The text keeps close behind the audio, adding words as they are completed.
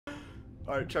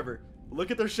All right, Trevor.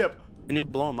 Look at their ship. You need to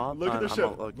blow them up. Look at their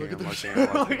ship. Look at their ship.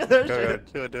 Look Look at their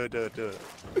ship. Do it.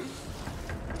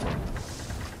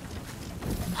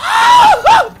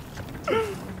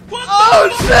 Oh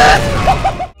shit!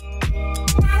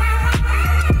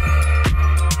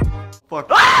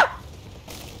 Fuck.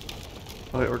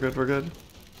 Alright, we're good.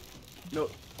 No.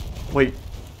 Wait,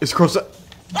 it's cross. Oh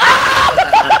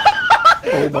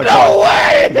my god. No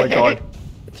way! Oh my god.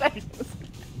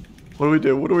 What do we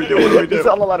do? Just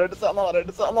on the ladder.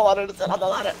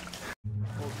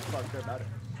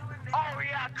 Oh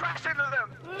yeah, crash into them!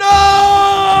 No!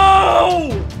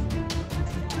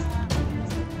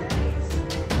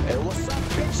 Hey, what's up,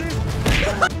 bitches?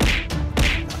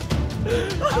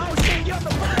 Oh shit, you're on the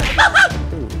fire!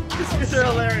 These kids are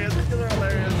hilarious.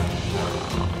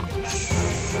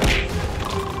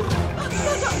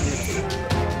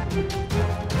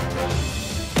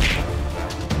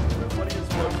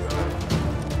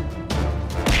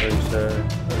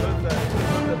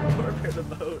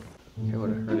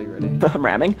 Okay, ready.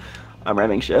 I'm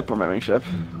ramming ship.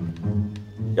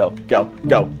 Go.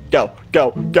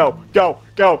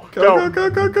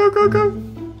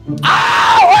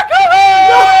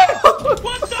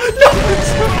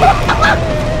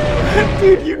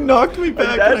 Dude, you knocked me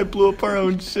back and I blew up our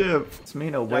own ship.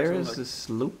 Smino, where is the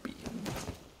Sloopy?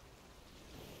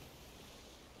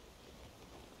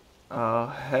 Oh,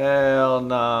 hell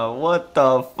no. What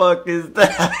the fuck is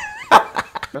that?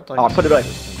 Oh, put it away.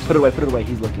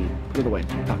 He's looking. Put it away.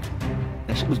 Fuck.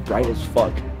 That shit was bright as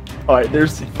fuck. Alright,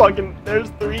 there's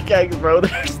 3 kegs, bro.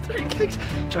 There's 3 kegs.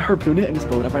 Should I harpoon it and just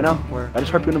blow it up right now? Where? I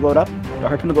just harpoon and blow it up? I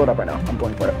harpoon and blow it up right now. I'm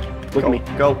going for it. Look at me.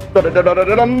 Go.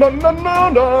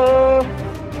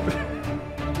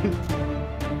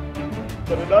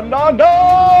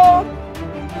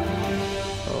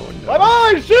 Oh no.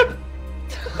 Bye-bye, ship!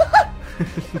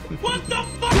 What the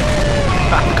fuck?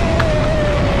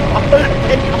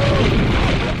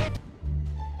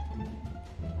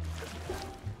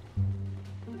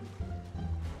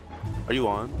 Are you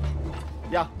on?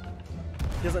 Yeah.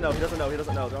 He doesn't know. They're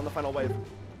on the final wave.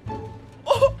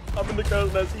 Oh, I'm in the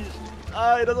crow's nest. He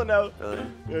doesn't know. Really?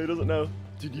 Yeah, he doesn't know.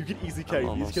 Dude, you can easy K.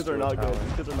 These kids are not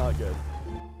good.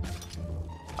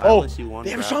 I Oh, only see one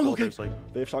they have a grapple, stronghold kick. there's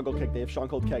like- They have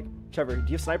stronghold keg. Trevor, do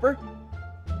you have sniper?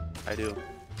 I do.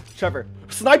 Trevor,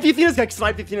 snipe the Athena's keg.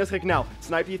 Snipe the Athena's keg now.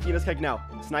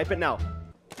 Snipe it now.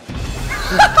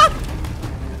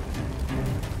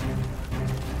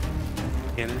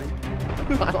 Kennedy?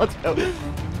 Let's go.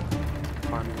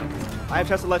 Farming up. I have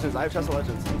chest of legends.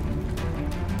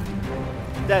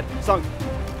 Dead. Sunk.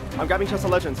 I'm grabbing chest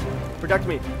of legends. Protect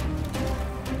me.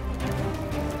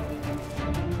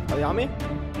 Are they on me?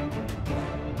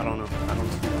 I don't know.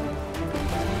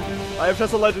 I have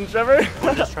chest of legends, Trevor.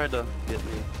 One just tried to get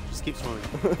me. Just keep swimming.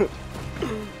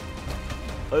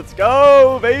 Let's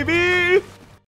go, baby!